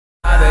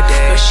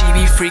She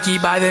be freaky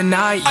by the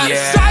night, yeah. Out of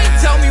sight,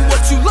 tell me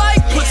what you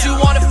like, put you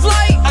on a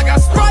flight. I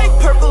got Sprite,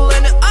 purple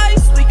and the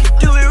ice, we can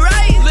do it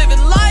right. Living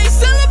life,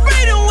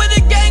 celebrating with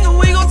a gang, and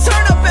we gon'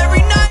 turn up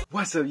every night.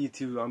 What's up,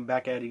 YouTube? I'm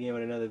back at it again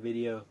with another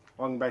video.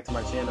 Welcome back to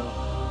my channel.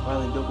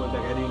 Finally, Dope went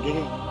back at it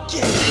again.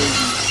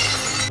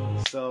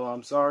 So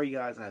I'm sorry,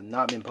 guys. I have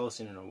not been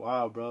posting in a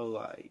while, bro.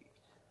 Like,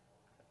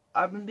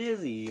 I've been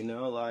busy, you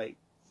know. Like,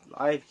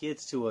 life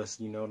gets to us,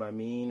 you know what I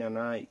mean? And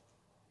I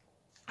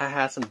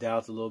had some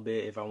doubts a little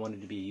bit if I wanted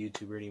to be a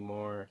YouTuber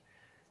anymore,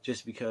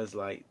 just because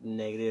like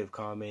negative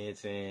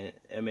comments and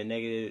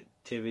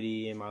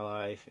negativity in my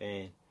life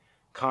and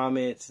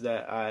comments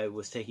that I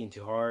was taking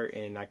to heart,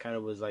 and I kind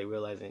of was like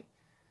realizing,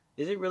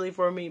 is it really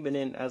for me? But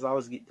then as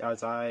I've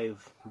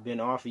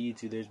been off of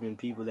YouTube, there's been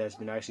people that's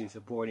been actually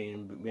supporting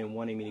and been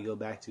wanting me to go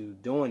back to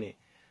doing it.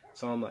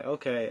 So I'm like,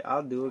 okay,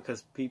 I'll do it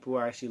because people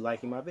are actually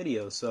liking my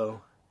videos.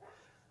 So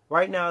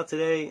right now,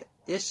 today,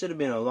 it should have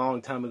been a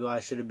long time ago.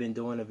 I should have been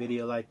doing a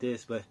video like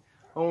this, but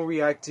I want to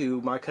react to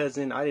my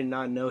cousin. I did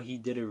not know he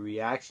did a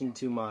reaction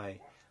to my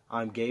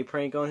I'm gay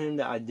prank on him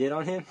that I did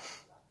on him.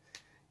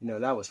 You know,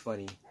 that was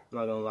funny. I'm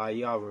not gonna lie,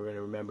 y'all are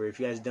gonna remember.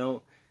 If you guys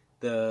don't,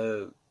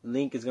 the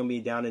link is gonna be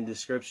down in the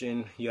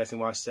description. You guys can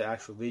watch the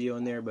actual video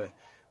in there, but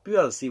be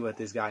able to see what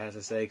this guy has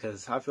to say,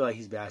 because I feel like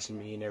he's bashing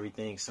me and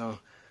everything. So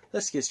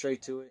let's get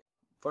straight to it.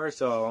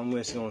 First of all, I'm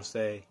just gonna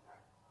say,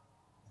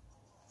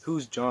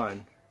 who's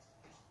John?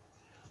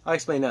 I'll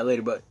explain that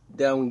later, but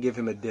that will give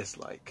him a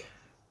dislike.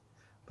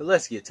 But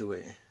let's get to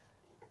it.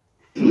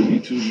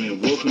 YouTube, man,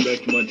 welcome back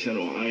to my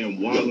channel. I am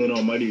Wildin'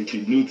 Almighty. If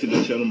you're new to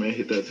the channel, man,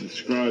 hit that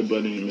subscribe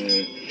button, man.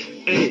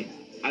 Hey,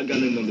 I got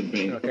another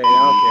bang. Okay,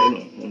 I don't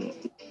care. Hold on.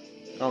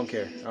 I don't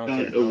care.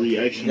 A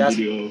reaction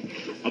video.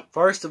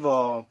 First of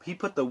all, he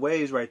put the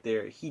waves right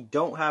there. He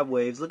don't have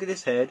waves. Look at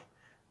his head.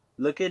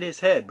 Look at his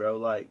head, bro.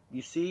 Like,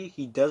 you see,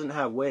 he doesn't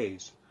have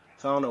waves.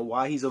 So I don't know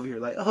why he's over here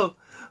like, oh,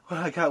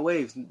 well, I got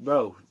waves.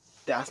 Bro,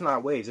 that's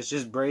not waves. It's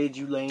just braids.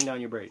 You laying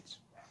down your braids.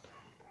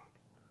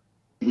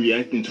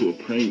 Reacting to a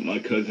prank my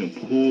cousin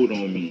pulled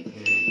on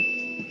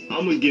me.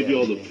 I'm gonna give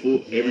y'all the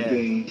full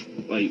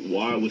everything, like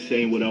why I was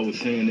saying what I was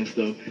saying and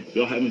stuff. If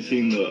y'all haven't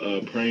seen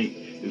the prank,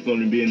 it's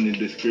gonna be in the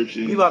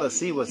description. We about to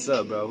see what's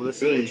up, bro. Let's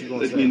see what you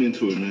gonna say. Let's get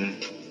into it, man.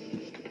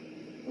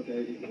 Okay,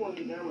 if you want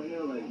to get down right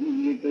now, like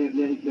you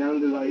get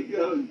down to like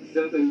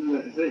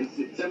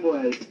something simple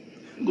as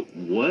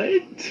what?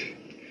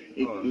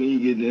 Let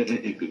me get that.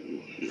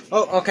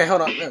 Oh, okay,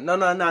 hold on. No,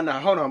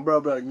 hold on, bro.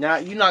 Now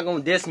you're not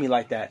gonna diss me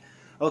like that.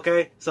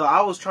 Okay, so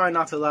I was trying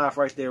not to laugh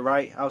right there,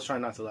 right? I was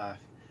trying not to laugh.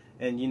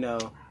 And, you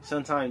know,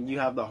 sometimes you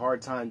have the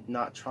hard time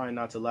trying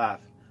not to laugh.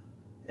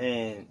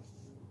 And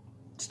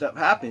stuff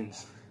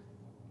happens.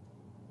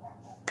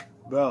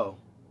 Bro,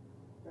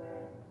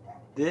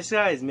 this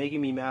guy is making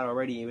me mad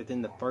already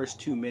within the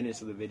first 2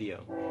 minutes of the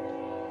video.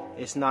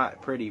 It's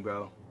not pretty,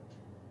 bro.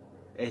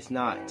 It's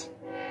not.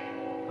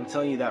 I'm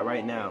telling you that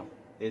right now.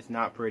 It's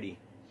not pretty.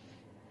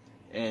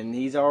 And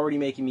he's already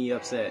making me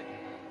upset.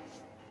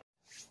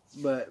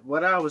 But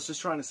what I was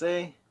just trying to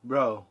say,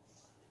 bro,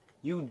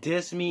 you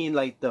diss me in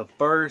like the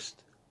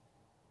first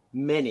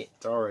minute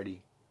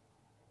already.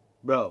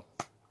 Bro,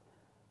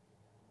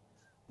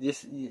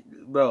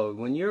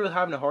 when you're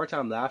having a hard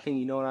time laughing,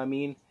 you know what I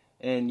mean?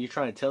 And you're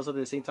trying to tell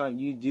something at the same time,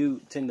 you do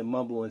tend to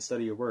mumble and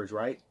stutter your words,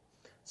 right?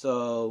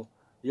 So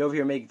you're over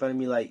here making fun of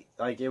me like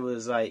it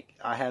was like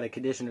I had a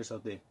condition or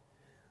something.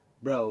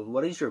 Bro,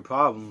 what is your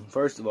problem?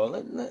 First of all,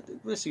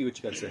 let's see what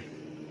you got to say.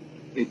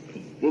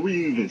 What were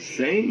you even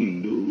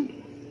saying, dude?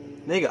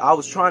 Nigga, I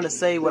was trying to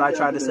say what I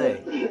tried to say.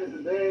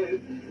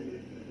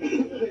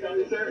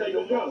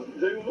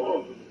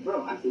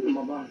 Bro, I sleep in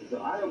my box,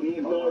 so I don't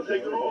even know.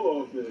 Take her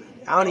all off.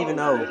 I don't even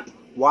know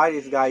why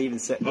this guy even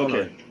said.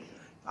 Okay.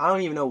 I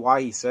don't even know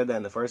why he said that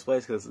in the first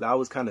place, because that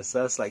was kind of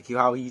sus. Like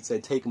how he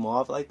said take him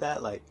off like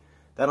that. Like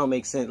that don't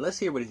make sense. Let's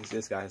hear what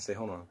this guy say.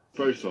 Hold on.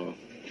 First off,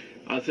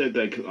 I said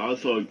that because I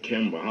saw a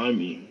camera behind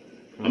me.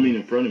 I mean,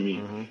 in front of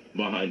me,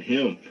 behind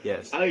him.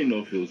 Yes. I didn't know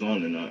if it was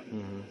on or not.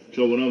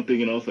 So when I'm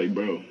thinking, I was like,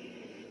 bro,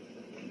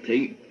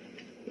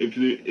 if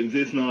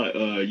this not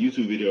a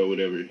YouTube video or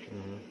whatever,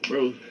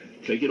 bro,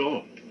 take it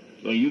off.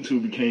 On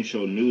YouTube, you can't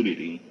show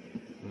nudity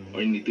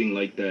or anything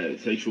like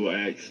that, sexual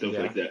acts, stuff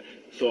like that.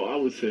 So I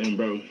was saying,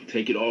 bro,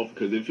 take it off,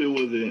 because if it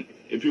was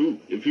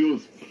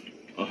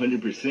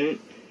 100%,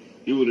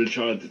 he would have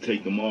tried to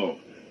take them off.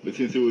 But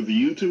since it was a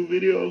YouTube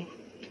video,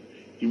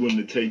 he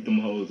wouldn't have taken them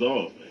hoes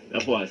off.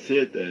 That's why I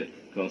said that,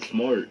 because I'm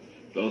smart.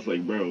 So I was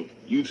like, bro,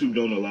 YouTube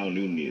don't allow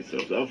nudity and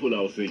stuff. So that's what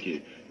I was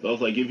thinking. So I was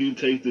like, if you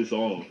take this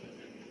off,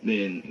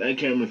 then that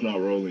camera's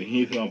not rolling.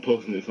 He's not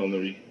posting this on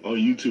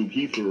YouTube.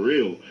 He for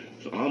real.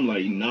 So I'm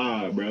like,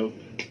 nah, bro.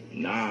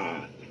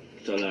 Nah.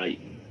 So like,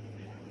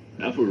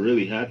 that's what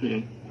really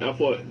happened. That's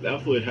what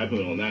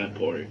happened on that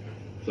part.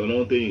 So I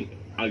don't think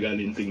I got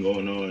anything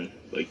going on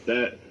like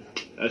that.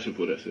 That's just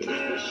what I said.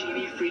 She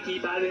be freaky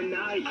by the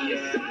night,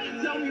 yeah.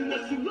 Tell me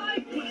what you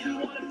like, what you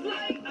wanna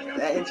play.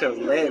 That intro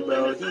lit,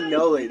 bro. He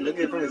know it. Look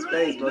at it from his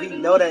face, bro. He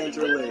know that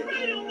intro lit.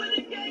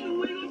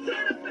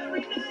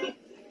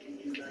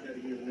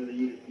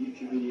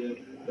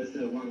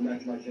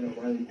 to my channel,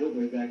 Riley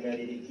Dope, back at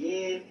it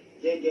again.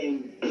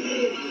 Gang.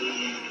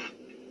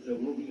 So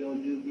what we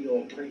gonna do, we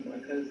gonna prank my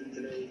cousin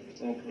today.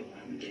 I'm gonna prank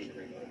my cousin.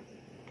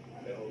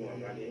 Hold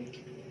on, my game.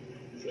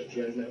 Just let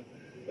you guys know.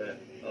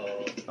 But,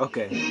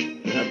 Okay.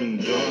 What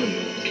happened to John?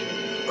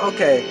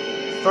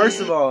 Okay.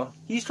 First of all,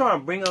 he's trying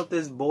to bring up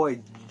this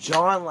boy,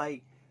 John,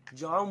 like,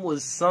 John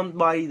was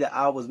somebody that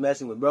I was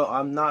messing with. Bro,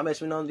 I'm not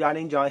messing with no guy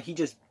named John. He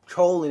just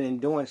trolling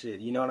and doing shit.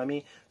 You know what I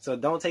mean? So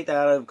don't take that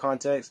out of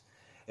context.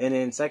 And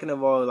then second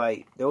of all,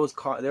 like, there was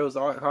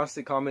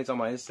constant comments on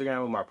my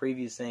Instagram with my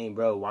previous saying,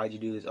 bro, why'd you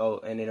do this? Oh,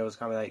 and then it was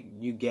kind of like,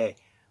 you gay.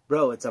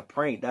 Bro, it's a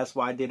prank. That's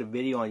why I did a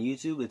video on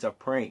YouTube. It's a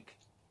prank.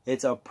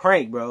 It's a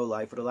prank, bro.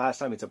 Like, for the last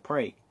time, it's a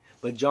prank.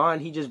 But John,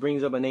 he just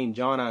brings up a name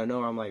John out of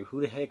nowhere. I'm like,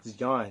 who the heck is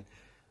John?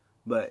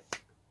 But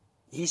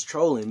he's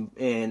trolling.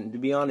 And to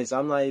be honest,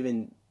 I'm not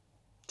even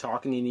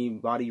talking to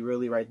anybody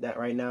really right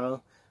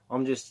now.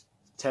 I'm just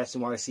testing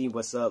while I see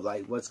what's up,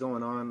 like, what's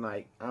going on.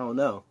 Like, I don't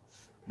know.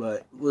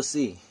 But we'll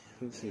see.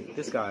 We'll see.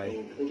 This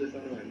guy. pull this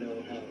on, I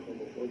know how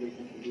homophobic you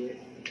can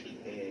get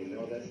and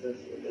all that stuff.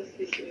 So let's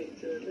get straight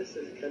into it. Let's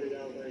just cut it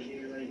out right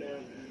here, right now.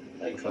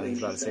 Looks like he's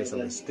about to say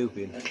something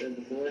stupid. I said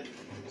before.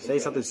 Say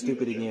something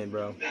stupid again,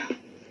 bro.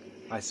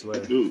 I swear.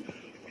 Dude.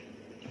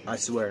 I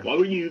swear. Why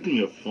were you using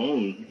your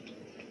phone?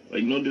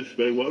 Like, no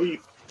disrespect. Why were you...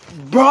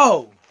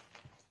 Bro!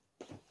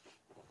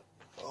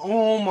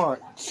 Oh my.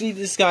 See,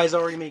 this guy's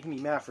already making me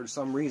mad for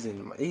some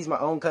reason. He's my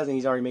own cousin.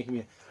 He's already making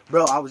me...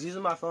 Bro, I was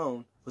using my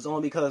phone. It was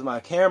only because my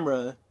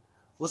camera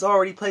was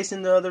already placed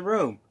in the other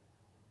room.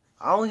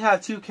 I only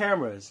have 2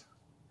 cameras.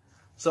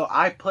 So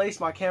I placed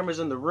my cameras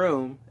in the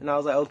room. And I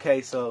was like,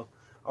 okay, so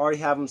I already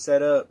have them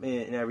set up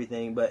and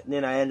everything. But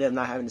then I ended up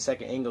not having the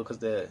second angle because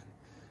the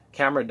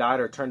camera died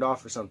or turned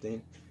off or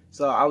something.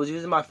 So I was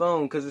using my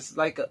phone because it's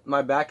like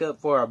my backup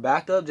for a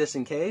backup just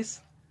in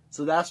case.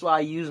 So that's why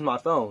I use my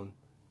phone.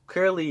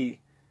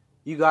 Clearly,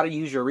 you gotta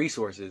use your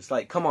resources.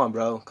 Like, come on,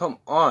 bro. Come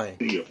on.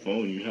 Your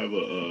phone, you have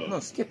a... No,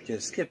 skip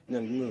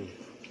the move.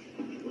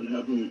 What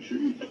happened with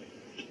trees? I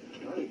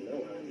don't even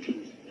know how to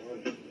use it.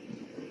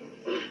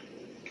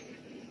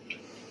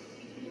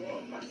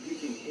 Oh, my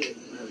freaking hip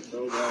hurts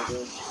so bad,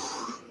 bro.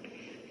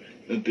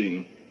 That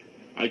thing.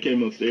 I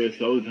came upstairs,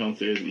 so I was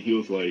downstairs, and he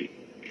was like,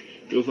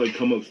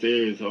 come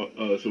upstairs so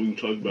we can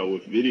talk about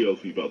what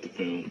videos we about to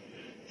film.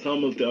 So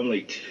I'm up there, I'm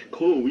like,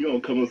 cool, we gonna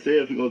come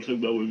upstairs, we gonna talk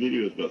about what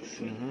videos about to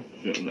film.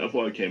 That's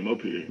why I came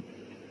up here.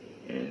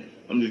 And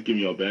I'm just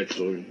giving y'all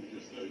backstory.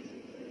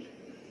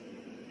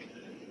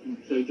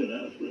 Take an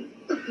aspirin.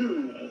 I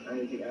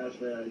didn't take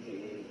aspirin, I didn't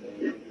take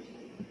anything.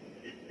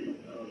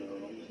 I don't know,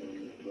 I'm just gonna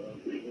just put on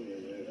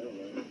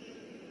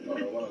I don't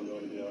know what I'm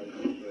going to be honest,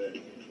 but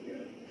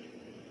yeah.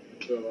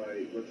 So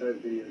like, what type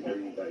of videos are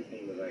you like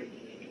thinking like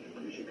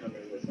you should come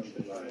in with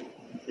something like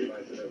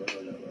advice or whatever, I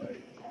don't know,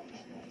 like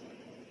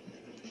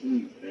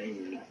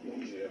angry.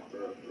 Yeah, for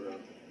real.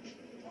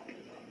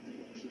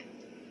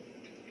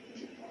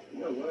 You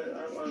know what? I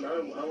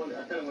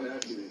kind of want to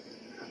ask you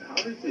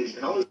this.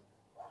 How is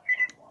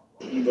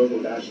you broke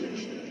with Ashley?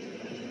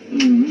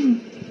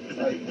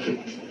 Like,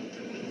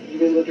 you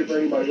been looking for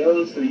anybody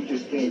else, or you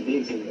just can't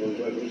date someone?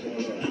 What's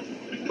going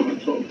on? I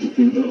talk to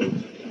females.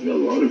 I got a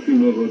lot of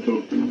females I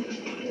talk to.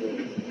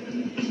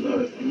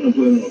 I'm not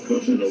planning on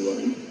cussing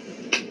nobody.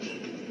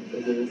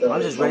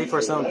 I'm just ready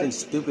for something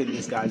stupid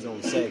this guy's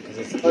gonna say because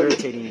it's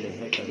irritating the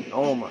heck out of me.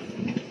 Oh my.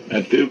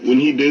 When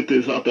he did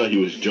this, I thought he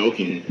was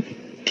joking.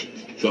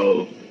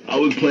 So I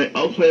was playing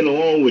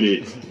along with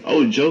it. I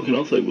was joking. I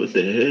was like, what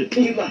the heck?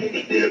 He like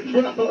it,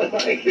 bro.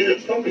 Like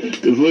it.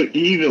 Cause look,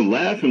 he even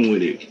laughing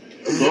with it.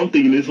 So I'm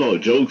thinking it's all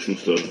jokes and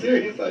stuff.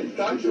 Serious, like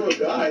talk to a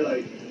guy,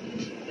 like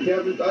you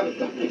ever thought of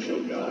talking to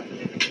a guy?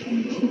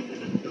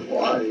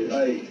 Why?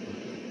 Like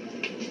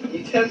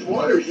you test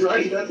waters,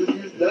 right? That's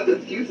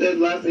what you said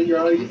last thing you're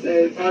on. You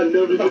said I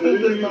never said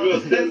anything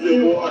about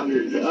testing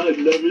waters. I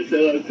never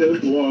said I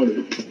test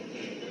waters.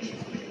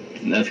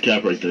 And that's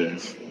cap right there.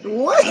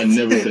 What? I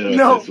never said I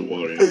tested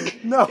water.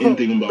 No.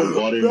 Anything about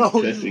water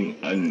testing,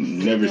 I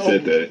never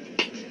said that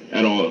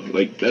at all.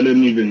 Like, that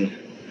didn't even...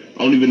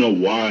 I don't even know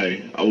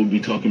why I would be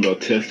talking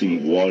about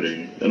testing water.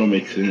 That don't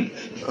make sense.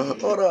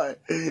 Hold on.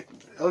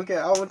 Okay,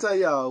 I want to tell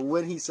y'all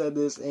when he said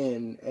this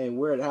and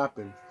where it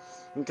happened.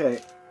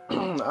 Okay.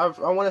 I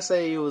want to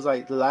say it was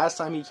like the last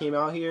time he came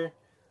out here.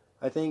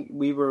 I think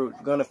we were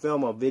going to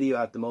film a video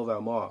at the Mobile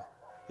Mall.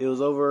 It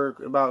was over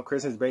about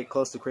Christmas break,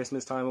 close to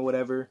Christmas time or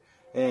whatever.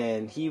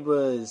 And he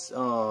was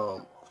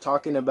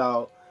talking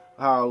about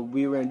how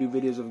we were going to do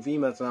videos with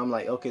females. And I'm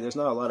like, okay, there's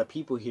not a lot of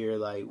people here.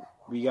 Like,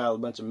 we got a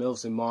bunch of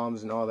MILFs and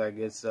moms and all that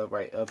good stuff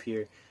right up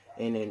here.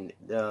 And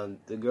then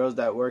the girls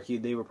that work here,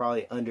 they were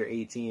probably under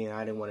 18. And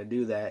I didn't want to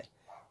do that.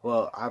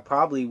 Well, I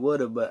probably would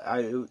have, but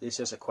it's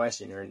just a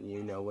question, or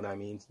you know what I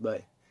mean.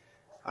 But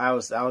I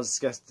was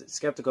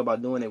skeptical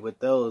about doing it with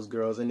those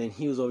girls. And then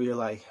he was over here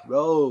like,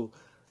 bro,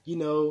 you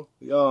know,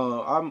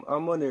 I'm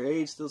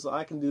underage still, so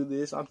I can do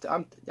this.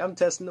 I'm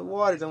testing the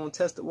waters. I'm gonna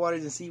test the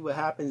waters and see what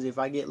happens if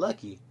I get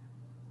lucky.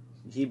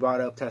 He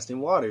brought up testing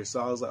waters, so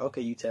I was like,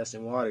 okay, you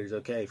testing waters,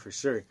 okay, for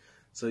sure.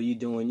 So you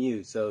doing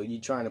you. So you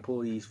trying to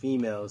pull these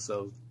females.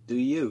 So do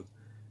you.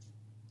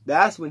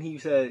 That's when he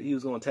said he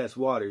was going to test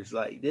waters.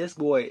 Like, this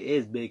boy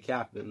is big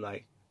capping.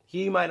 Like,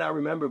 he might not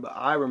remember, but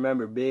I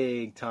remember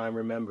big time.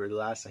 Remember the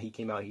last time he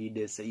came out, he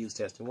did say he was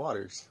testing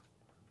waters.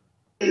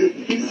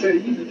 He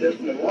said you were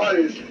testing the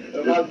waters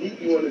of how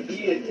deep you want to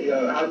be in,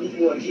 how deep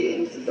you want to get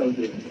into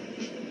something.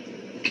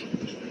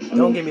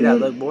 Don't give me that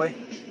look, boy.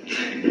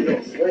 You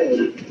don't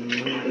swim,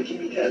 but you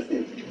be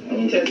testing.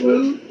 You test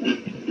food.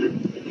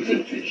 You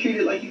can treat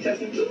it like you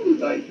testing food.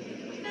 Like,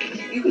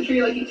 you could treat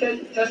it like you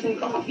testing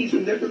coffees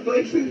from different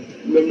places.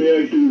 Let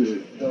me ask you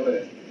this. Go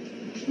ahead.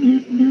 Do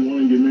you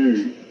want to get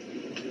married?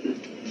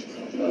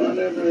 No, I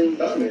never even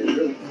thought married,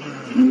 really.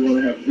 You want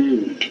to have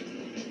kids?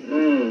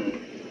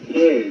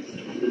 Kids.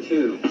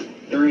 2,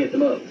 3 at the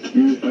most. Have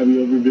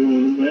you ever been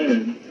with a man?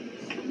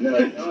 No, I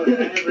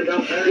never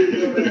done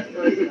that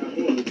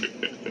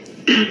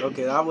first.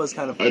 Okay, that was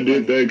kind of funny. I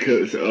did that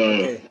because,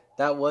 Okay,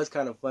 that was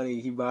kind of funny.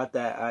 He brought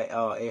that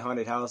a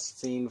haunted house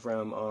scene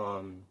from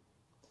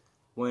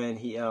when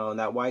he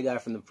that white guy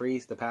from the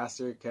priest, the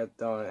pastor,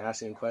 kept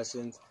asking him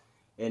questions,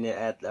 and then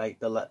at like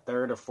the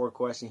third or fourth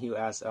question, he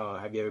asked,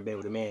 "Have you ever been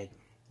with a man?"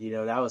 You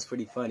know, that was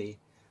pretty funny.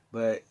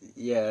 But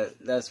yeah,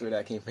 that's where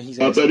that came from.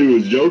 I thought he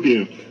was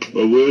joking,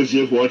 but we was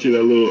just watching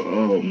that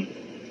little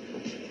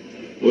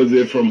was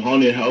it from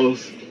Haunted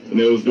House? And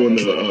they was doing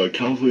the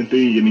counseling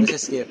thing. And let's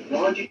just skip.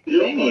 Why don't you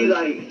maybe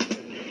like?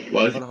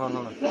 What? Hold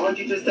on. Why don't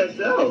you just test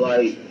it out?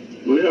 Like,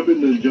 What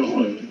happened to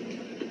John?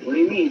 what do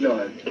you mean,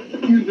 John?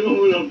 You know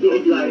what I'm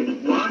talking Like,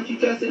 about. why don't you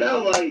test it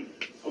out? Like,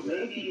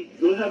 maybe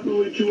What happened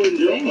with you and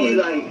maybe John?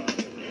 like.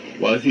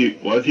 Why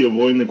is he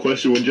avoiding the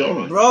question with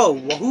John? Bro,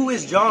 who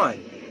is John?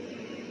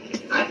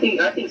 I think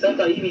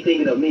sometimes you be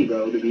thinking of me,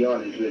 bro. To be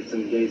honest, with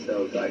some gay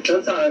stuff. Like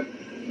sometimes,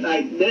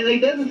 like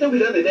Desmond told me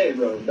the other day,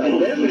 bro. Like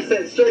Desmond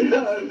said straight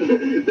up.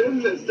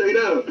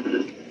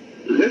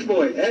 This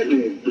boy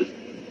Edmund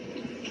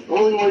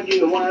only wants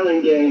you in the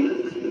wiring game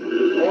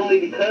only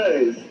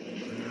because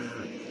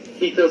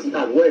he feels some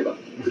type of way about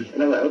it.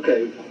 And I'm like,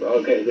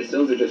 okay,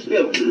 those are just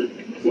feelings.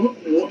 What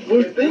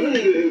The thing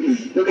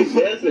is, look,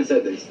 Desmond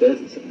said this.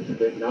 Desmond said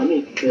this. No, I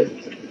mean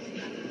Desmond said this.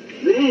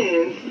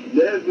 Then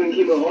Desmond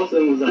came up also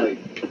and was like,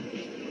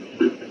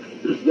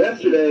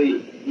 yesterday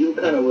you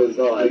kind of was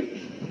like,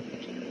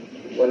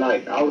 when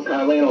like I was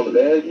kind of laying on the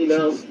bed, you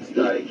know,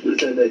 like he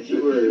said that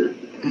you were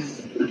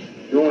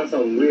doing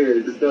some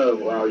weird stuff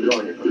while you're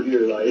on your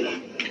computer, like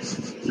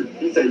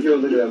he said you were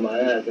looking at my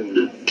ass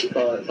and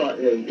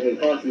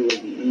possibly was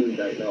eating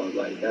that. And I was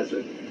like, that's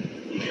what.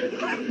 So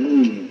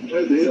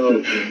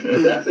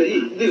that's what he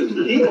was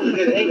a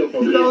good angle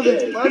for me.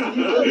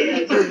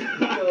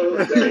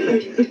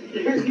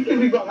 You can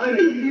be behind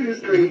the computer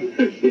screen.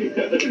 You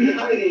can be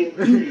hiding.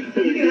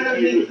 You can have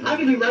me. I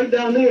can be right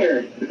down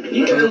there.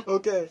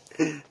 Okay.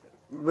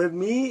 With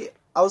me,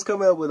 I was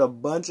coming up with a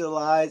bunch of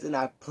lies and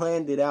I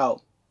planned it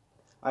out.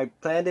 I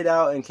planned it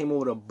out and came up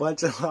with a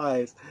bunch of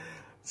lies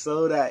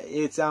so that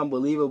it sounded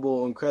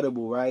believable and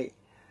credible, right?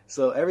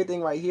 So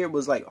everything right here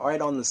was like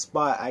right on the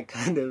spot. I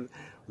kind of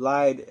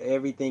lied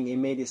everything and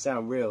made it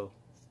sound real.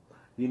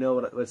 You know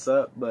what's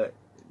up? But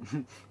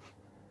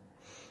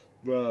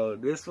bro,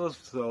 this was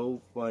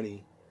so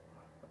funny.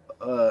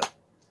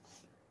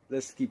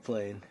 Let's keep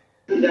playing.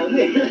 Down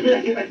there.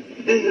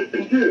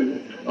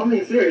 Dude, I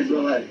mean serious,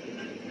 bro. Like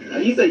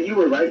you said you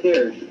were right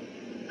there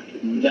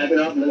jacking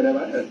off and looking at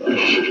my ass.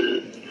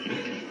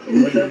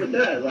 Like, what's up with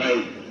that?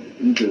 Like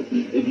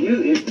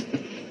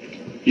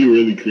He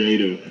really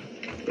creative.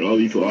 With all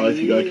these lies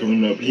he got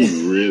coming up,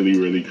 he's really,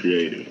 really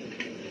creative.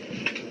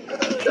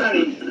 I'm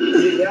trying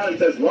to get down and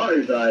test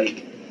waters,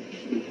 like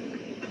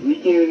we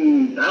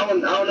can. I don't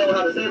know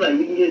how to say. Like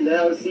we can get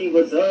down and see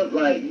what's up.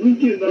 Like We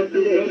can not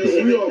do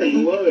nothing. We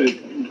on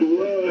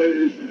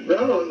blood,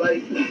 bro.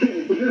 Like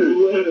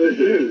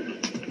dude.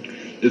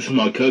 This is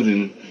my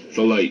cousin,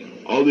 so like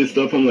all this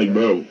stuff, I'm like,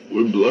 bro,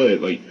 we're blood.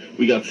 Like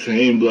we got the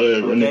same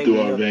blood running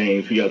through our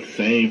veins. We got the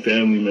same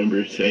family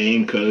members,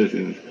 same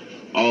cousins,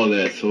 all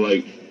that. So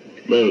like,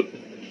 bro,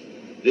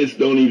 this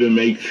don't even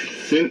make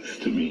sense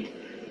to me.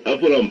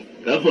 That's what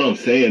I'm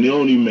saying. It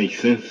don't even make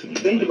sense to me.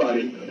 Think about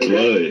it. Okay?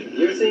 Blood.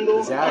 You're single.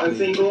 Exactly. I'm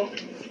single.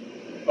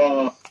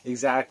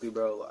 Exactly,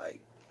 bro.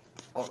 Like,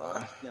 hold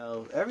on.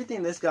 No,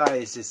 everything this guy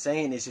is just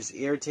saying is just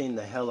irritating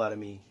the hell out of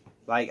me.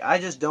 Like, I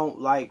just don't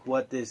like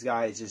what this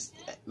guy is just.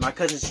 My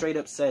cousin straight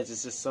up says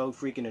it's just so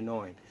freaking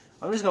annoying.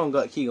 I'm just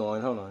gonna keep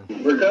going. Hold on.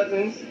 We're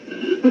cousins.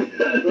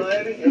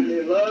 Blood and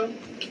in love.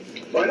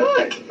 Why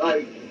not?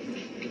 Like,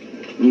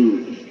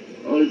 Dude,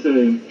 I'm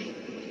saying,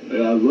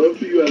 like, I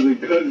love you as a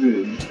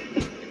cousin.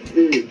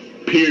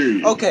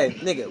 Period. Okay,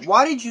 nigga,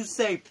 why did you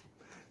say?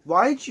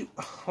 Why did you?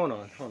 Hold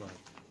on.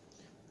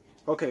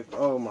 Okay.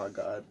 Oh my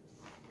god.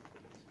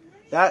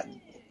 That.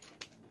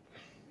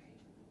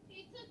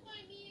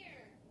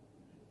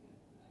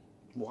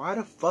 Why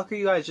the fuck are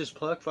you guys just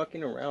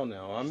fucking around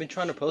now? I've been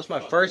trying to post my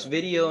first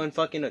video in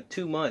fucking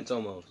 2 months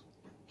almost.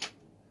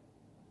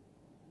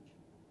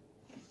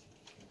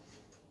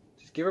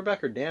 Just give her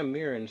back her damn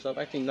mirror and stop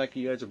acting like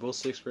you guys are both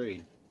 6th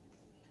grade.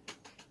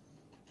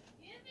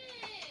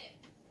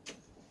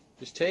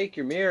 Just take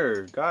your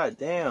mirror. God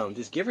damn.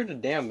 Just give her the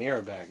damn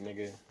mirror back,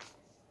 nigga.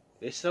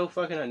 It's so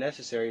fucking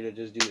unnecessary to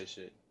just do this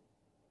shit.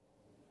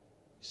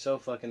 So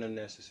fucking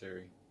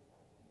unnecessary.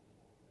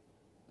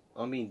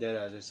 I'm being dead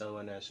ass. It's so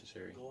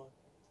unnecessary. Go on.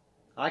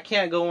 I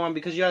can't go on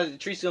because you guys,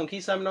 Teresa's gonna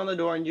keep slamming on the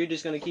door and you're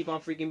just gonna keep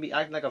on freaking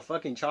acting like a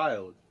fucking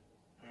child.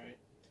 Alright.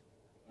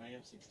 I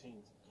am 16.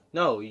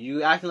 No,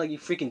 you acting like you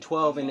freaking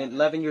 12 and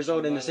 11 years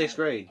old in the 6th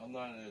grade. I'm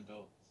not an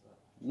adult. So.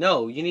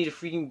 No, you need to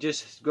freaking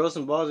just grow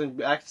some balls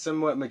and act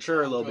somewhat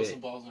mature a little I'll grow bit.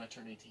 some balls when I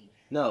turn 18.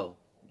 No,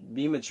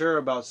 be mature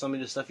about some of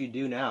the stuff you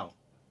do now.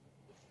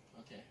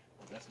 Okay.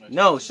 Well, that's my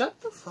No, choice.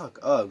 shut the fuck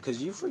up,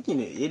 because you freaking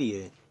an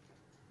idiot.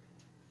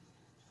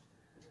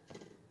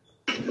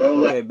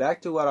 Okay,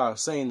 back to what I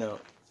was saying though.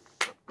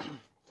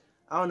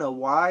 I don't know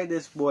why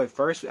this boy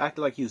first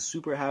acted like he was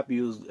super happy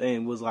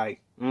and was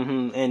like,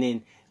 and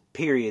then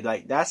period.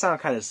 Like, that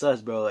sound kind of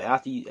sus, bro. Like,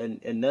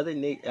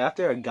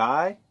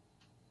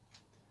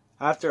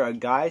 after a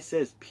guy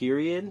says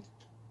period,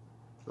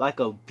 like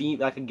a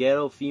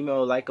ghetto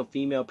female, like a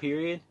female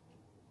period,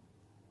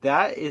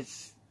 that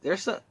is,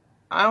 there's some,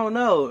 I don't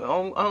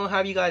know. I don't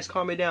have you guys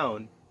calm it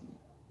down.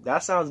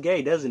 That sounds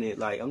gay, doesn't it?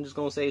 Like, I'm just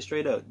gonna say it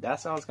straight up.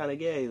 That sounds kind of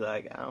gay.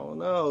 Like, I don't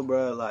know,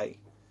 bro. Like,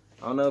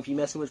 I don't know if you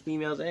messing with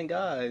females and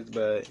guys,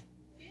 but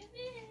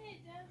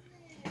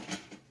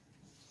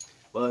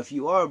if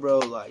you are, bro,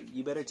 like,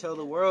 you better tell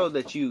the world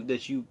that you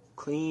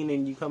clean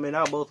and you coming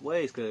out both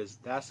ways, cause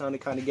that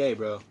sounded kind of gay,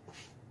 bro.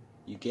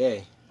 You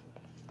gay.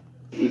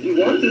 If you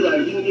want to,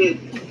 like,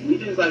 we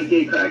just, like,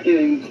 get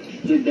cracking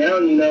and get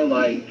down, you know,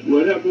 like.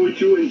 What happened with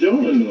you and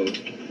John, though?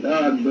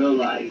 Nah, bro,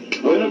 like.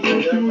 What happened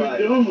with you and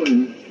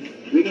John?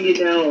 We can get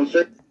down on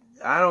certain.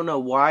 I don't know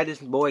why this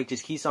boy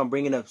just keeps on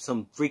bringing up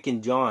some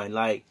freaking John.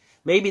 Like,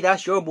 maybe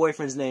that's your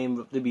boyfriend's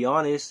name, to be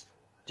honest.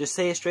 Just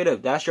say it straight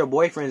up. That's your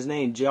boyfriend's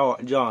name, John.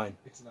 It's not alright.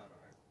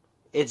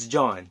 It's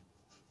John.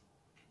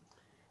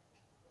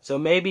 So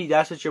maybe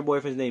that's what your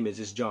boyfriend's name is.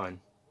 It's John.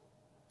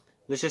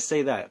 Let's just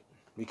say that.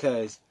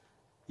 Because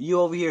you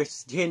over here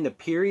hitting the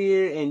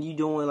period and you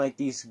doing like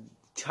these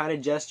kind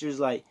of gestures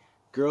like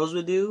girls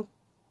would do.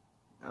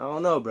 I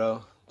don't know,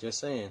 bro. Just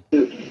saying.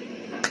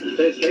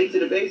 Straight to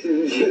the base.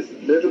 It's just,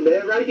 there's a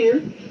bed right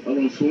here. I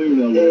don't swing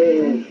that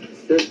way. And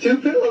there's 2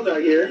 pillows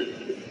right here.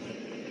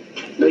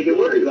 Make it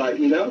work, like,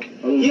 you know.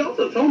 He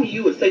also told me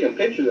you was taking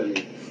pictures of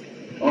me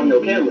on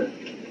your camera.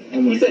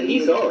 He said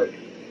he saw it.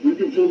 We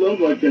can pull up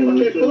my camera.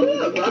 Okay, pull it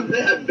up. I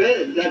bet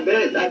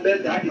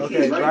I can see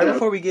Okay, it right now.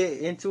 before we get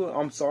into it,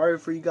 I'm sorry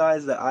for you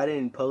guys that I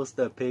didn't post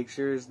the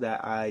pictures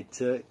that I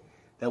took,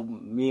 that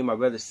me and my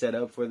brother set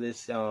up for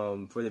this,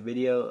 for the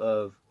video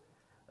of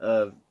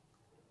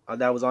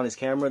that was on his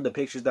camera, the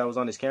pictures that was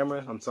on his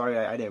camera. I'm sorry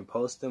I didn't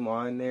post them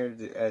on there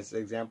as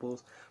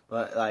examples,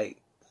 but like,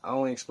 I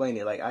want to explain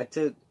it. Like,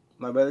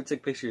 my brother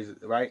took pictures,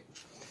 right?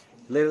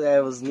 Literally,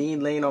 it was me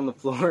laying on the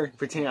floor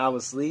pretending I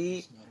was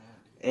asleep,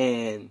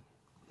 and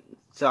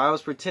so I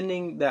was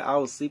pretending that I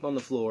was asleep on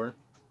the floor.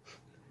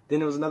 Then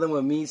there was another one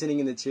of me sitting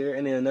in the chair,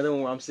 and then another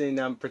one where I'm sitting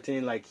down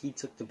pretending like he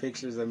took the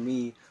pictures of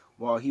me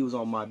while he was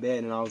on my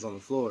bed and I was on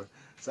the floor.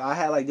 So I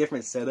had like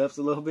different setups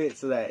a little bit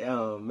so that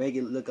make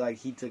it look like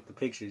he took the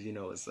pictures, you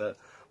know what's up.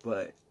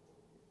 But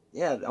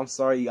yeah, I'm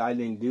sorry I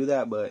didn't do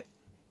that, but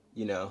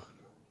you know.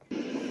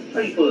 How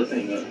you pull this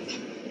thing up?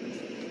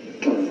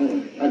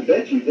 I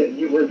bet you that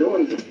you were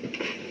doing it.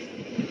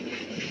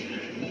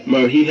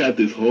 Bro, he had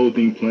this whole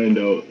thing planned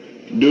out.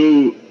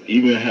 Dude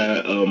even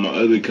had my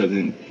other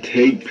cousin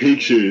take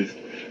pictures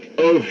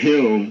of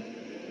him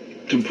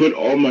to put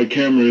on my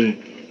camera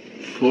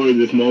for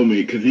this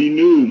moment, because he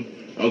knew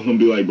I was going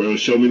to be like, bro,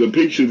 show me the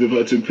pictures if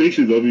I took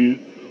pictures of you.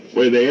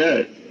 Where they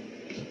at?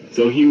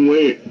 So he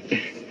went.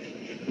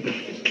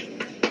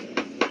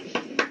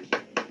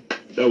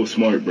 That was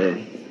smart, bro.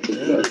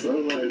 Yeah, bro,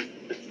 like,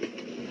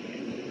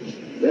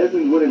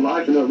 Desmond wouldn't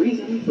lie for no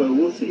reason, but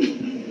we'll see.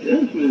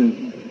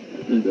 Desmond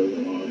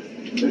doesn't lie.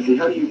 Let's see,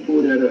 how do you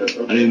pull that up?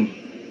 Okay. I didn't.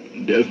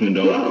 Desmond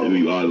don't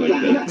really lie like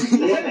that.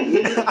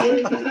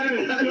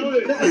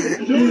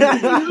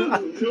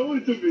 Show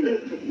it to me.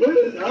 What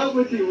is up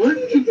with you? Where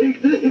did you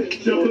take this?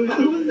 Show it I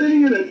to was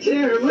sitting in a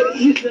chair. Where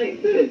did you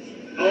take this?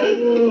 Oh,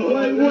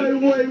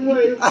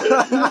 wait.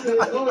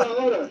 Hold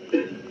on.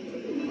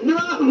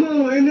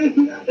 Bro, and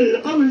then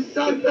I was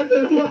shocked at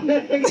the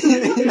leg.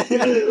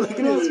 Look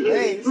at his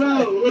face. Bro,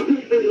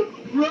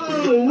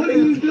 what are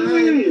you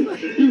doing? Bro.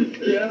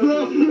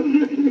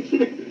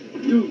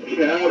 You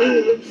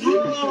coward.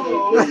 Bro,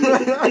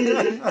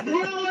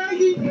 are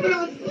you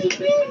not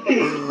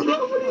sleeping? Bro,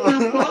 what is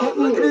your problem?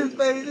 Look at his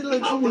face. It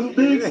looks I was stupid.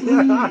 big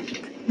sleep.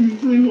 You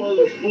sleep on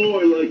the floor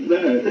like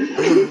that.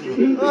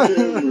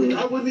 I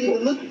wasn't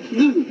even looking.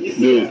 Dude, you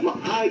see, Dude. my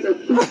eyes are.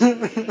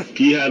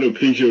 He had a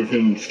picture of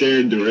him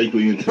staring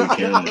directly into the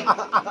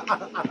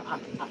camera.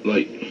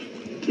 Like,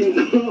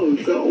 No,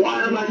 so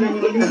why am I never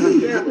looking at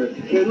the camera?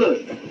 And look,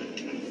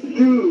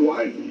 dude,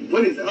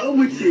 what is up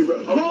with you, bro?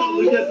 I'm trying to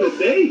look at the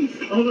date.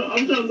 I'm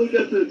trying to look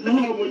at the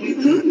time when you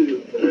took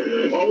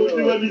it. Why won't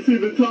you let me see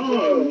the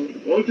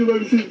time? Why won't you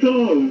let me see the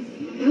time?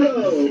 Bro.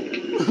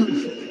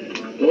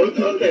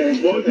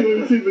 Okay. Why do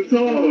you see the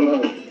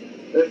top?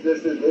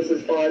 This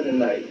is far as the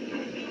night.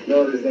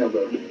 No, this down,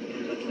 bro.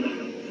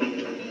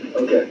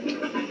 Okay.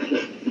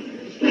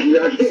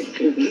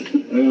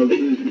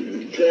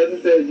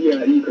 Jasmine says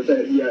you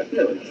confess you got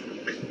feelings.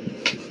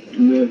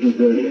 Then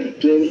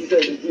he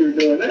said that you were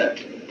doing that.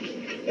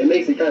 It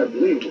makes it kind of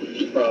believable.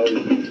 You probably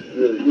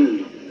really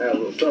do have a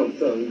little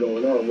something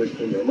going on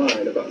in your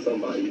mind about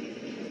somebody.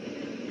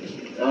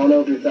 I don't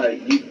know if it's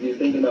like you're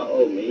thinking about,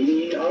 oh,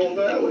 maybe I don't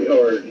go that way,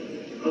 or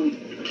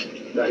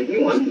like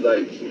you want to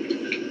like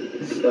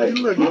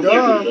you look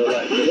dumb.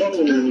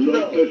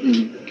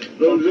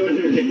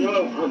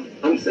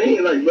 I'm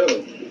saying like, bro.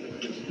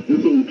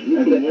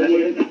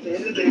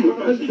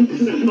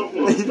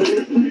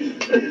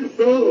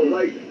 Bro,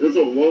 like, it's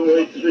a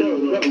one-way street,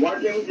 bro. Why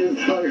can't we just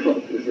talk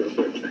about this real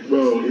quick?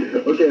 bro.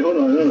 Okay, hold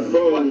on.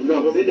 Bro,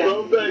 no, sit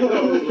down. Back up.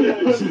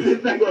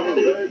 Sit down.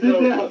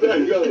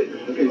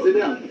 Okay, sit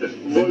down.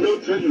 Boy,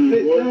 don't touch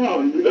me, boy. Sit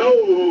down. No.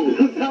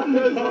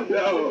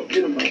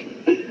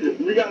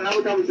 We gotta have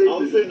a conversation.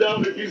 I'll sit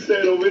down if you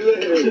stand over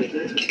there.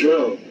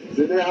 Bro,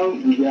 sit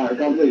down. We got a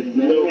conversation.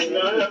 No, we're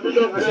not having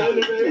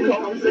no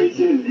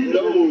conversation.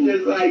 No.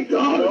 It's like,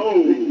 dog.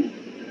 No.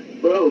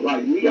 Bro,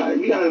 like, we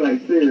gotta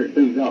like figure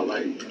things out.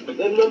 Like, There's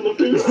nothing to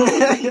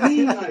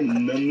figure out.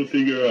 Nothing to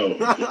figure out.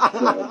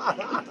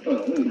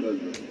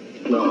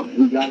 No,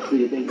 we gotta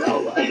figure things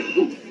out. Like,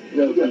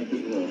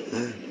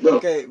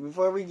 Okay,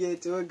 before we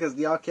get to it, because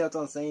y'all kept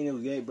on saying it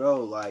was gay,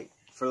 bro, like,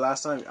 for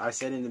last time, I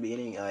said in the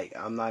beginning, like,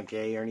 I'm not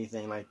gay or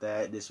anything like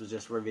that. This was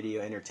just for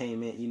video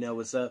entertainment. You know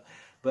what's up.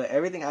 But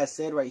everything I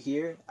said right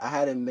here, I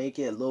had to make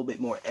it a little bit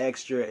more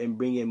extra and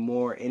bring in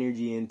more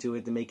energy into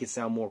it to make it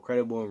sound more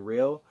credible and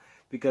real.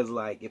 Because,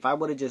 like, if I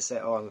would have just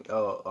said,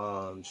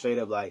 straight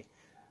up, like,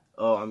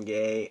 oh, I'm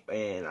gay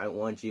and I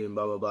want you and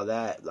blah, blah,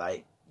 blah,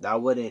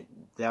 that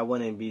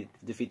wouldn't be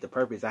defeat the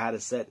purpose. I had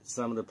to set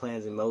some of the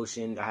plans in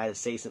motion. I had to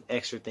say some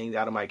extra things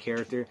out of my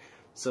character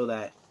so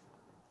that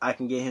I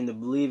can get him to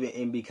believe it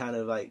and be kind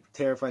of like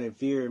terrified and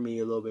fear me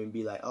a little bit and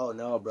be like, oh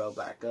no, bro,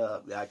 back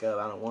up. I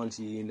don't want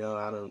you, you know,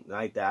 I don't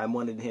like that. I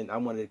wanted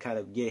to kind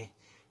of get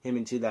him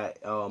into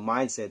that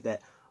mindset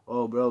that,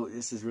 oh bro,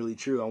 this is really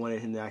true. I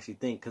wanted him to actually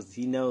think, because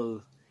he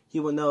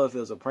would know if it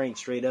was a prank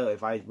straight up.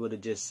 If I would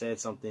have just said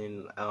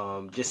something,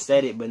 just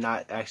said it, but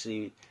not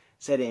actually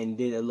said it and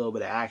did a little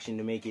bit of action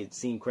to make it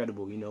seem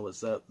credible, you know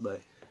what's up.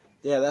 But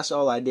yeah, that's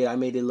all I did. I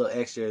made it a little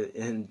extra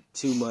and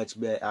too much,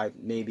 but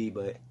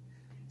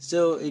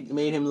still, it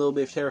made him a little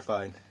bit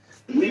terrified.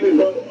 Come on,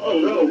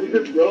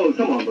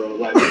 come on, bro.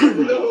 Like,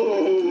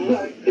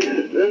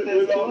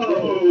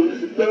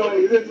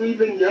 we've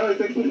been young,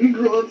 we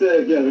grew up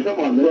together. Come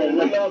on, man.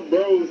 We're not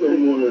bros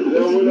anymore.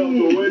 Now we're out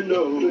the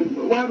window.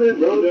 Why happened,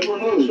 bros for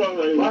hoes?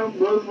 Why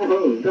bros for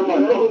hoes? Come on,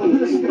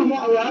 come on.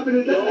 What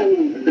happened to that?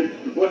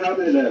 What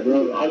happened to that, bro?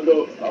 I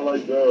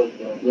like girls,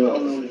 bro.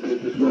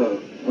 Bro.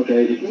 Okay,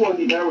 if you want to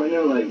be down right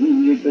now, like,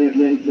 we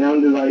get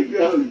down to like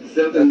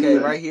 7. Okay,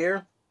 right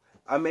here.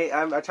 I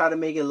tried to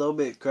make it a little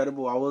bit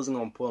credible. I wasn't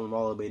gonna pull them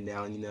all the way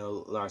down, you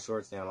know, our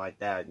shorts down like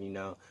that, you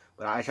know.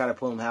 But I tried to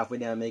pull them halfway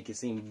down, make it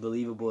seem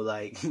believable,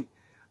 like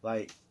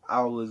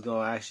I was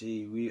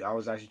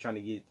actually trying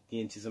to get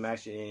into some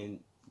action and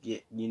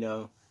get, you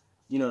know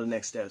the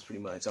next steps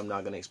pretty much. I'm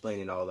not gonna explain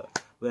it all up,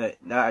 but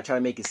I try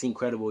to make it seem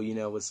credible, you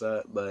know what's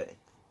up. But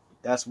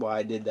that's why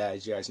I did that,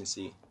 as you guys can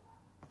see.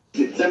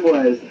 Simple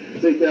as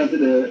take down to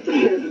the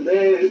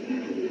bed.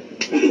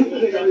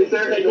 Take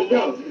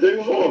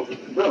them off.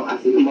 Bro, I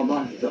see in my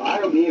box, so I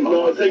don't need my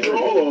box. Take it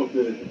all off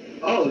then.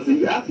 Oh, so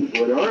you asked me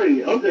for it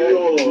already. Okay. Take it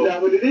all off. Is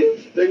that what it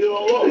is? Take it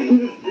all off.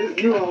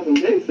 You on some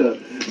gay stuff.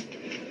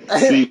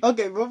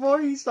 Okay,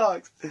 before he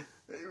talks,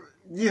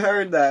 you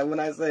heard that when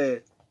I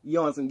said you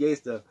on some gay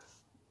stuff.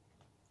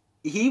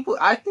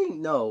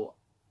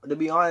 To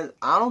be honest,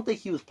 I don't think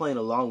he was playing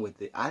along with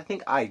it. I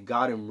think I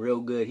got him real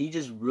good. He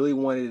just really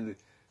wanted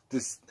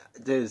to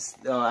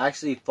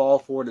actually fall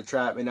for the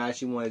trap and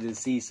actually wanted to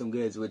see some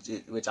goods, which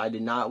I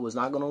was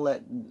not going to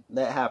let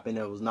that happen.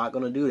 I was not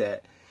going to do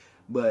that.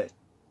 But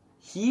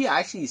he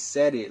actually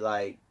said it,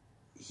 like,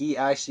 he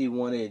actually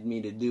wanted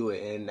me to do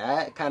it, and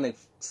that kind of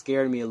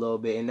scared me a little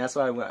bit. And that's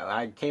why when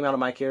I came out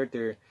of my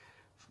character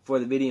for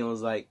the video and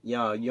was like,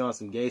 yo, you on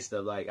some gay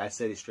stuff. Like, I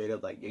said it straight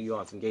up, like, you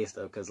on some gay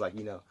stuff, because, like,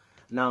 you know,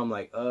 now I'm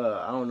like,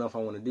 I don't know if I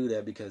want to do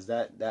that, because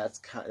that's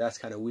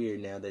kind of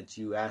weird now that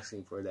you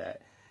asking for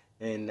that.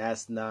 And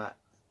that's not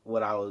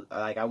what I was,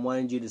 like, I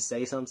wanted you to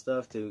say some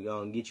stuff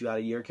to get you out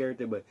of your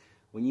character, but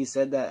when you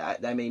said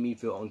that, that made me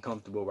feel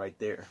uncomfortable right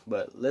there.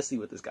 But let's see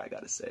what this guy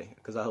got to say,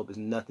 because I hope it's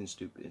nothing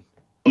stupid.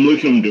 I'm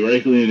looking him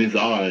directly in his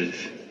eyes.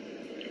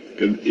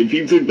 Because if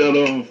he took that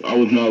off, I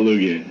was not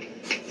looking.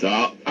 So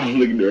I'm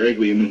looking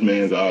directly in this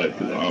man's eyes,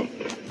 because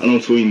I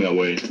don't swing that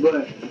way.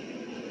 But,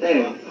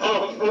 hey,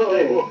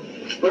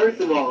 first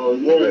of all,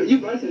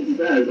 you rushing too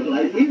fast.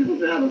 Like, we were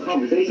supposed to have a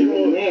conversation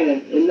with a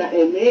man, and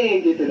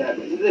then get to that.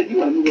 You said you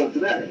want to move up to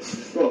that.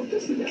 Bro,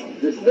 just sit down.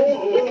 Just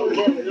Bro.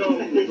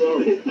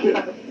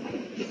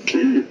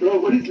 Bro,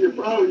 what is your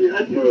problem? You're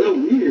acting so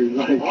weird.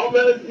 Like, I'm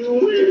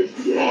acting weird.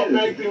 Yes. I'm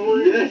acting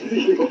weird. Yes,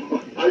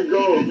 I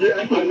go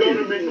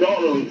to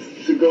McDonald's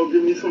to go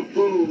get me some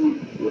food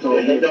and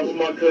hang out with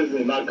my cousin.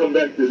 And I come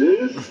back to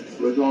this.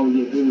 What's wrong with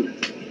your food?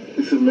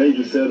 It's a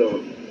major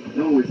setup.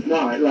 No, it's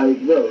not.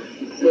 Like, bro.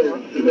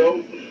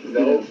 No.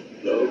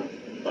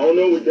 I don't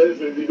know what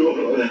Desmond be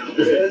doing.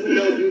 Desmond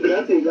don't do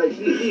nothing. Like,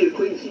 he is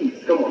clean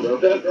sheets. Come on, bro.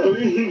 That's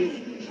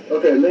clean.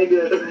 Okay, maybe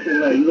that's something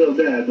like a little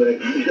bad, but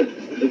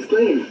it's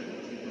clean.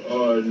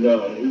 Oh,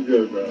 no, we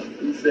good, bro.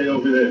 You stay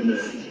over there,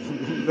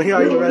 man. Look how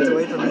he runs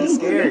away from me. He's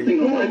scared.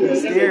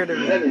 He's scared of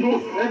me.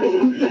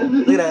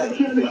 Look at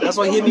that. That's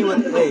why he hit me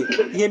with. Hey,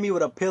 he hit me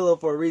with a pillow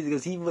for a reason,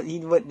 because he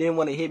didn't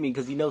want to hit me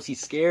because he knows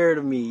he's scared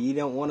of me. He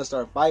don't want to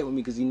start fighting with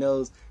me because he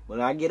knows when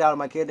I get out of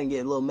my character and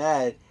get a little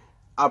mad,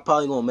 I'm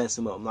probably gonna mess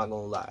him up. I'm not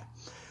gonna lie,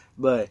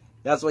 but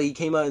that's why he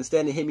came out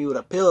instead and hit me with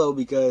a pillow,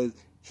 because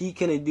he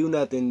couldn't do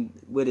nothing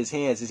with his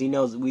hands, because he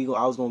knows I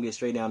was gonna get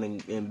straight down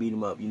and beat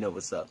him up. You know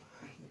what's up.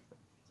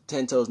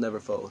 10 toes never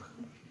fold.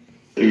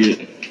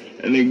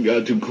 And then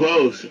got too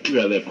close. You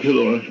got that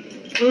pillow on.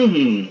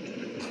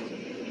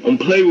 Don't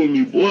play with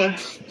me, boy.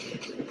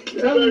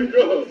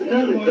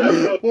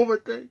 One more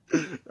thing.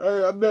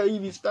 I bet he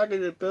be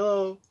smacking the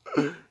pillow.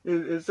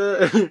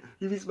 Instead,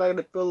 he be smacking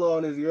the pillow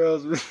on his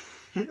girls.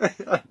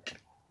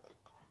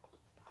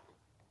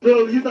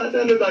 Bro, you thought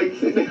that was like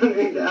sitting down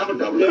and have a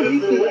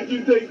conversation? Where'd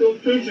you take those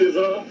pictures,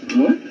 huh?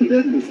 What?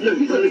 Desmond.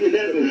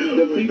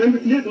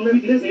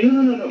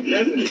 No.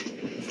 Desmond.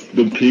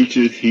 The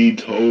pictures he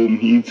told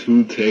me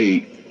to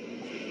take.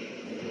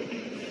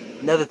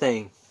 Another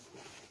thing.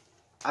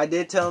 I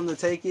did tell him to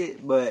take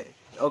it, but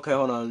okay,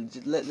 hold on.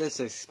 Let's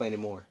explain it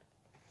more.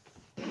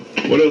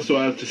 What else do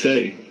I have to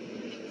say?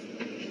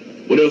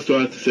 Paid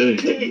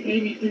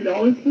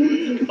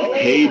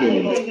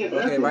him.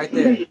 Okay, right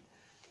there.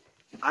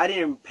 I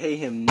didn't pay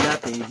him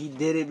nothing. He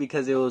did it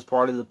because it was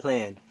part of the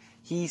plan.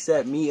 He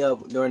set me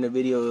up during the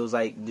video. It was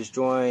like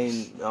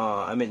destroying.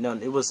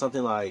 It was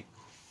something like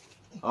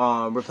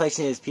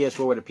replacing his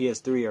PS4 with a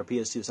PS3 or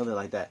PS2, something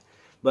like that.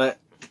 But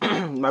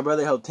my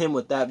brother helped him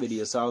with that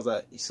video,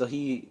 so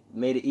he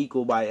made it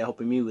equal by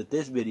helping me with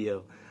this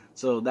video.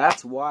 So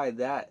that's why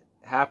that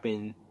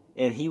happened.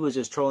 And he was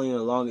just trolling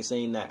along and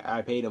saying that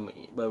I paid him,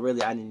 but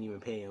really I didn't even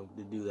pay him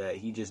to do that.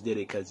 He just did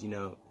it because,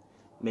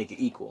 make it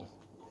equal.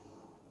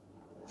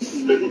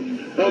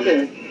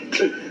 Okay.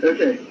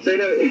 Say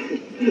that.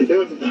 It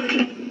was.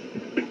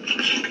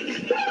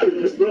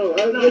 Bro,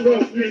 I'm not going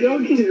to be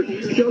joking.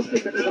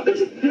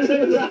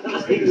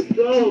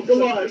 Bro,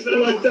 come on. Get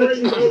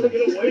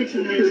away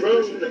from me, bro.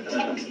 There's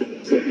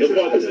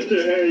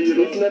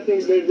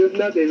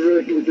nothing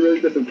really. It's really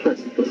just a prank.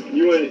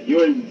 You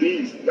ain't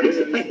beast. I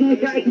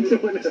ain't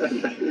doing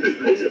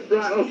that. Bro,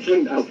 I don't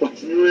think that much.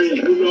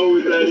 You know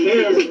with that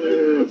hair,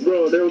 bro.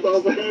 There was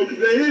also. Bro,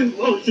 there is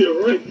lotion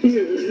right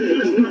here.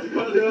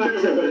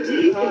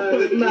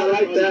 It's not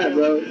like that,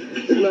 bro.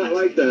 It's not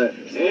like that.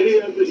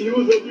 And he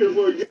was up here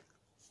for a game.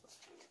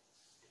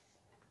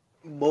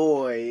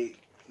 Boy,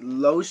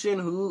 lotion?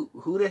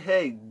 Who the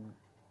heck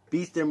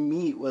beats their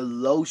meat with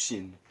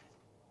lotion?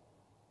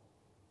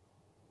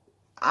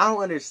 I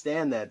don't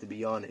understand that, to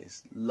be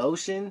honest.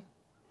 Lotion?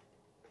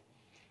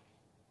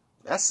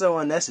 That's so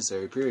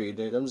unnecessary, period.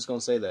 I'm just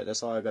gonna say that.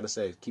 That's all I gotta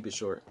say. Keep it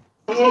short.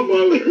 Oh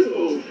my God.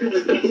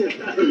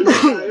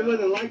 It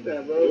wasn't like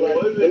that, bro.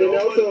 Like, and then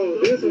also,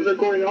 this was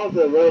recording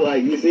also, bro.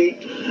 Like, you see?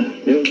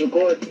 It was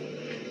recording.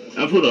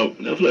 I feel like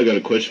I got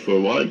a question for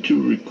you. Why did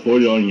you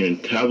record it on your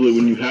tablet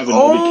when you have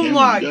another camera? Oh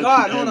my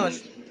God, hold on.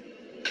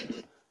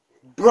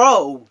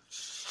 Bro,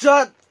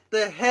 shut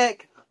the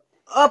heck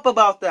up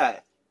about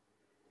that.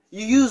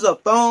 You use a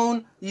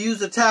phone, you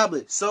use a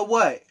tablet. So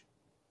what?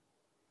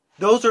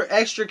 Those are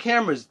extra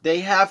cameras. They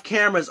have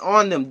cameras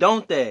on them,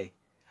 don't they?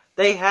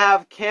 They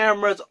have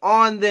cameras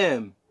on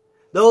them.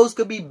 Those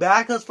could be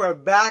backups for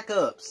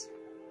backups.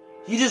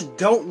 You just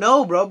don't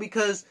know, bro,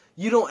 because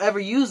you don't ever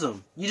use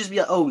them. You just be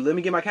like, oh, let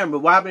me get my camera. But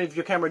what happened if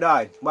your camera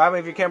died? What happened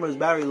if your camera's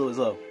battery was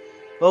low?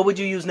 What would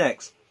you use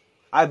next?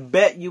 I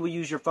bet you would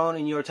use your phone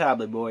and your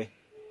tablet, boy.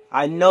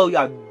 I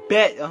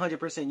bet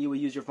 100% you would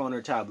use your phone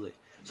or tablet.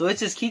 So it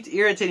just keeps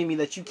irritating me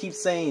that you keep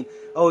saying,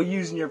 oh,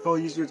 using your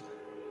phone, using your...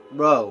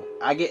 Bro,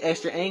 I get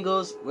extra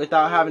angles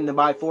without having to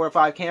buy 4 or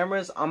 5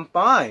 cameras. I'm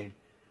fine.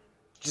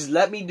 Just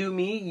let me do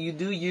me. You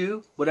do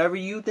you. Whatever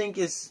you think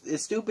is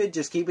stupid,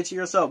 just keep it to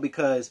yourself,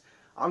 because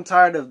I'm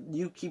tired of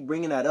you keep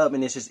bringing that up,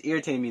 and it's just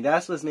irritating me.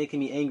 That's what's making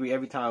me angry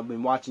every time I've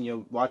been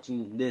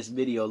watching this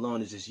video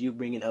alone. Is just you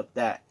bringing up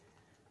that.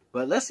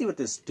 But let's see what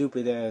this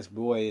stupid ass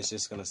boy is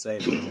just gonna say.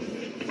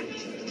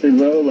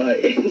 Bro,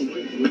 like,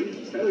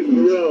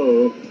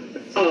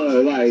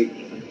 like.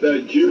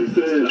 That you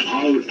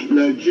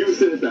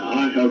said that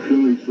I have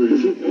feelings for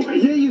you.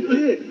 Yeah, you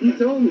did. You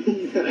told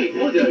me that. Are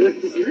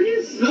you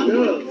serious?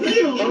 No,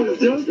 I was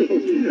joking.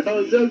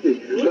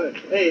 But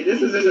hey,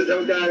 this isn't a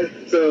joke, guys.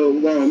 So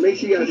make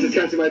sure you guys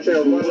subscribe to my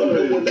channel. I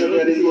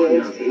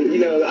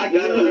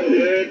got him right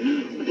there.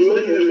 Look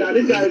at this guy.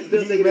 This guy is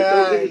still thinking it's so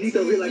good. He's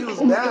over here like,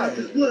 oh my God,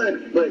 this blood.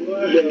 But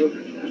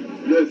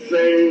the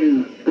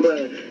same.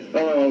 But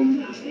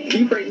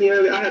he pranked me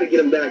earlier. I had to get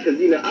him back because,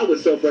 you know, I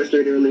was so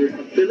frustrated earlier.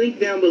 The link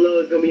down below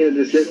is going to be in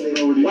the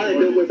description. Why did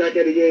I go back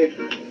at it again?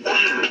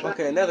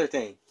 Okay, another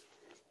thing.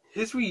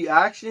 His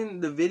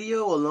reaction, the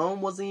video alone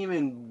wasn't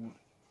even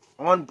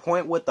on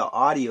point with the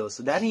audio,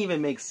 so that didn't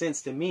even make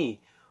sense to me.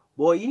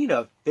 Boy, you need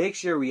to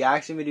fix your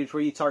reaction video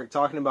before you start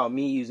talking about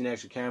me using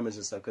extra cameras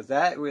and stuff, because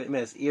that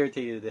mess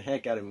irritated the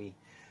heck out of me.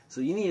 So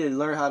you need to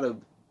learn how to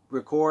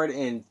record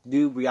and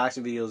do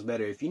reaction videos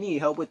better. If you need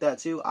help with that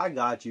too, I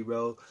got you,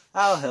 bro.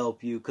 I'll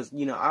help you, because,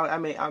 you know, I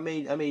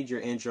made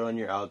your intro and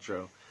your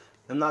outro.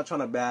 I'm not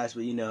trying to bash,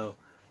 but, you know,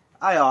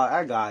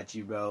 I got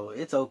you, bro.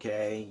 It's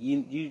okay.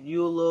 You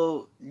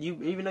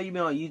even though you've been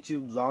on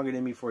YouTube longer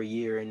than me for a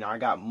year, and I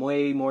got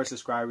way more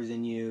subscribers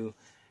than you,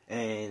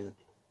 and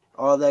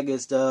all that good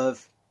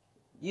stuff,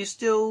 you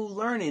still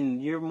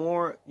learning.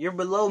 You're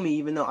below me,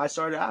 even though I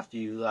started after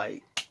you.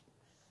 Like,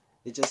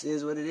 it just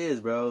is what it is,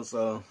 bro.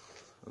 So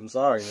I'm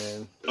sorry,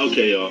 man.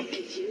 Okay, y'all.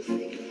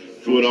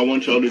 So what I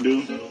want y'all to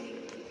do,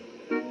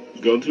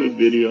 go to his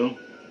video,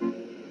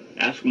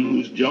 ask him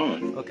who's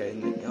John. Okay.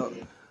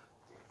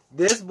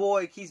 This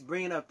boy keeps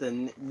bringing up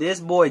this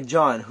boy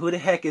John. Who the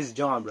heck is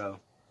John, bro?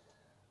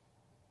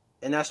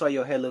 And that's why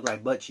your head look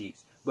like butt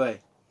cheeks. But,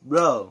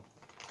 bro,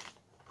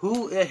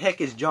 who the heck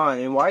is John?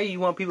 And why do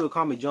you want people to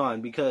call me John?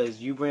 Because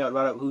you bring up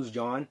right up who's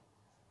John?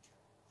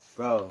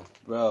 Bro,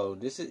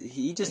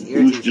 he just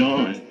irritates Who's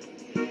John? me.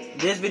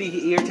 This video,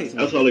 he irritates me.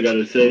 That's all I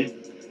gotta say.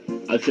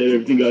 I said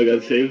everything I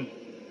gotta say.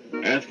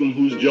 Ask him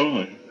who's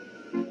John.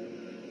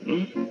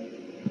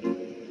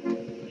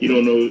 He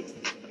don't know.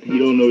 He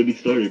don't know he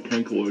started.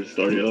 Prank wars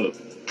started up.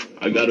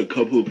 I got a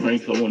couple of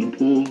pranks I want to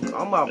pull.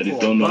 I'm about I to just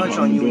pull don't a know bunch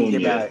how on I'm you when you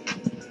doing get yet. back.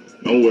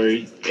 Don't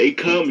worry, they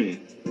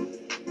coming.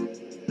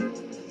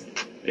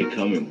 They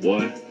coming,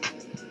 boy.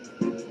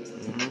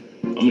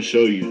 I'm gonna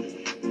show you.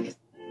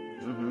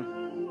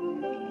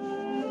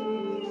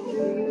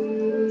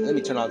 Let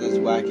me turn off this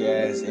whack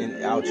ass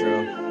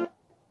outro.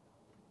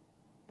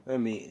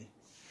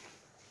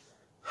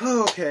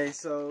 Okay,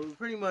 so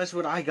pretty much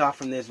what I got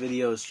from this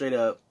video is straight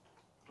up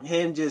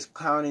him just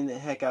clowning the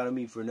heck out of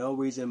me for no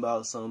reason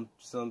about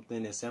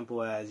something as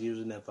simple as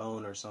using a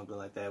phone or something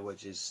like that,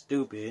 which is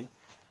stupid.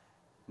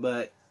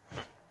 But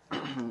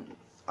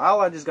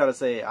all I just gotta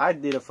say, I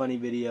did a funny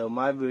video.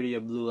 My video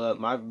blew up.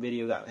 My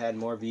video had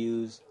more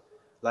views.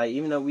 Like,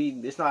 even though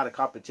it's not a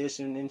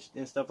competition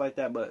and stuff like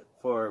that, but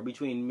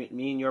between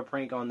me and your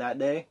prank on that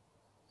day,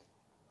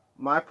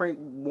 my prank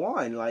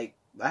won. Like,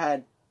 I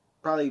had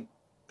probably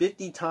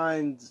 50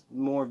 times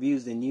more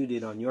views than you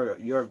did on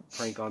your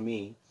prank on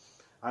me.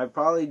 I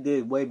probably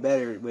did way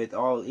better with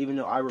even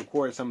though I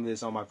recorded some of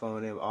this on my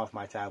phone and off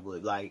my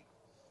tablet. Like,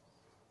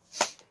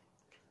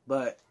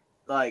 but,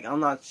 like, I'm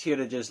not here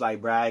to just,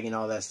 like, brag and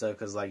all that stuff,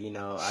 because, like, you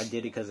know, I did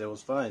it because it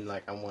was fun.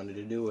 Like, I wanted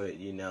to do it,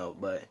 you know,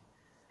 but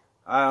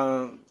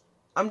I'm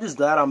just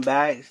glad I'm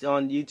back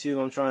on YouTube.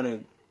 I'm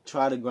trying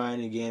to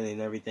grind again and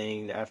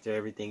everything after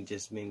everything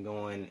just been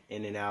going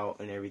in and out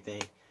and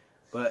everything.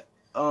 But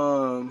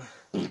now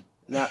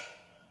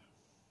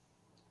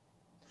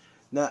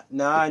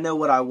I know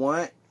what I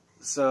want,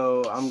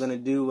 so I'm gonna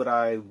do what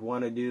I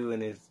want to do,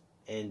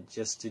 and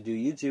just to do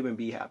YouTube and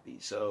be happy.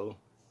 So,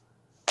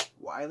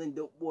 Wildin'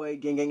 Dope Boy,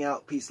 gang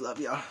out, peace, love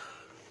y'all.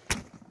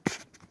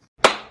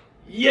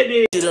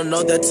 You don't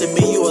know that to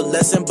me you a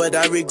lesson, but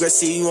I regret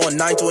seeing you on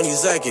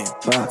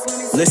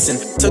 9/22.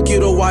 Listen, took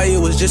you to why it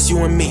was just you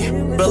and me.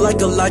 Felt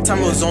like a lifetime,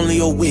 it was only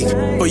a week.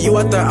 For you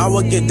I thought I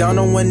would get down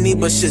on one knee,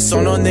 but shit's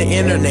on the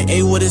internet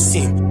ain't what it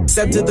seemed.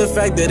 Accepted the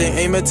fact that it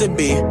ain't meant to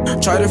be.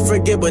 Try to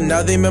forget, but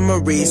now they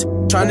memories.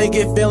 Trying to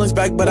get feelings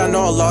back, but I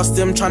know I lost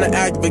them. Trying to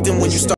act victim when you start